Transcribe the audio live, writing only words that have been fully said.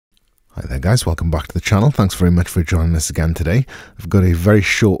there guys, welcome back to the channel. Thanks very much for joining us again today. I've got a very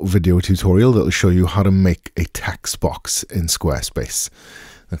short video tutorial that will show you how to make a text box in Squarespace.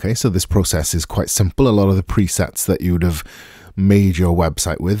 Okay, so this process is quite simple. A lot of the presets that you would have made your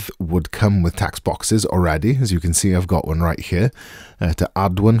website with would come with text boxes already. As you can see, I've got one right here. To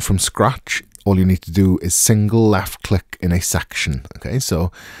add one from scratch, all you need to do is single left click in a section. Okay,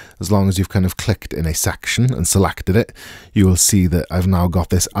 so as long as you've kind of clicked in a section and selected it, you will see that I've now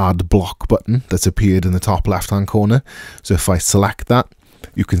got this add block button that's appeared in the top left hand corner. So if I select that,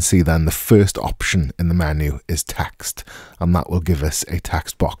 you can see then the first option in the menu is text, and that will give us a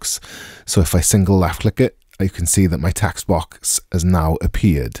text box. So if I single left click it, you can see that my text box has now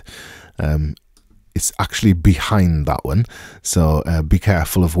appeared. It's actually behind that one, so be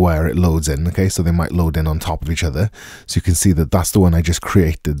careful of where it loads in. Okay, so they might load in on top of each other. So you can see that that's the one I just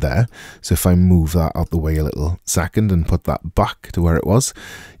created there. So if I move that out the way a little second and put that back to where it was,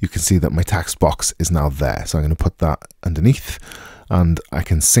 you can see that my text box is now there. So I'm going to put that underneath, and I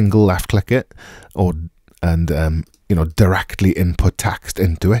can single left click it, directly input text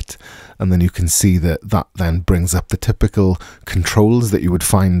into it, and then you can see that that then brings up the typical controls that you would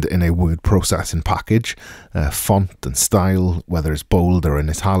find in a word processing package, font and style, whether it's bold or in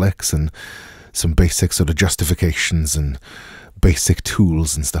italics, and some basic sort of justifications and basic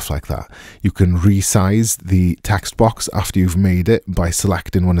tools and stuff like that. You can resize the text box after you've made it by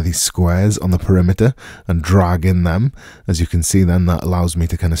selecting one of these squares on the perimeter and dragging them. As you can see then, that allows me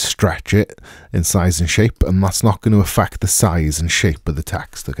to kind of stretch it in size and shape, and that's not going to affect the size and shape of the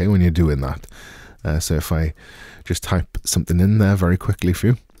text, okay, when you're doing that. So if I just type something in there very quickly for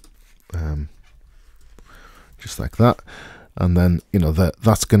you, just like that, and then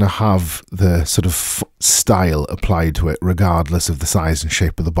that's going to have the sort of style applied to it regardless of the size and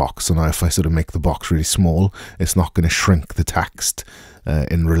shape of the box. So now if I sort of make the box really small, it's not going to shrink the text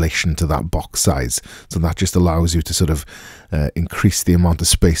in relation to that box size. So that just allows you to sort of increase the amount of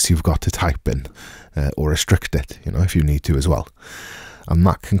space you've got to type in, or restrict it, if you need to as well. And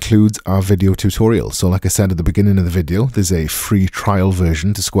that concludes our video tutorial. So like I said at the beginning of the video, there's a free trial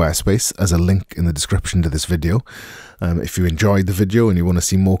version to Squarespace as a link in the description to this video. If you enjoyed the video and you want to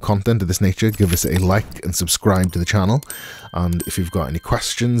see more content of this nature, give us a like and subscribe to the channel. And if you've got any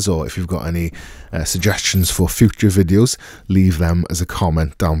questions, or if you've got any suggestions for future videos, leave them as a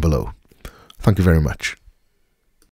comment down below. Thank you very much.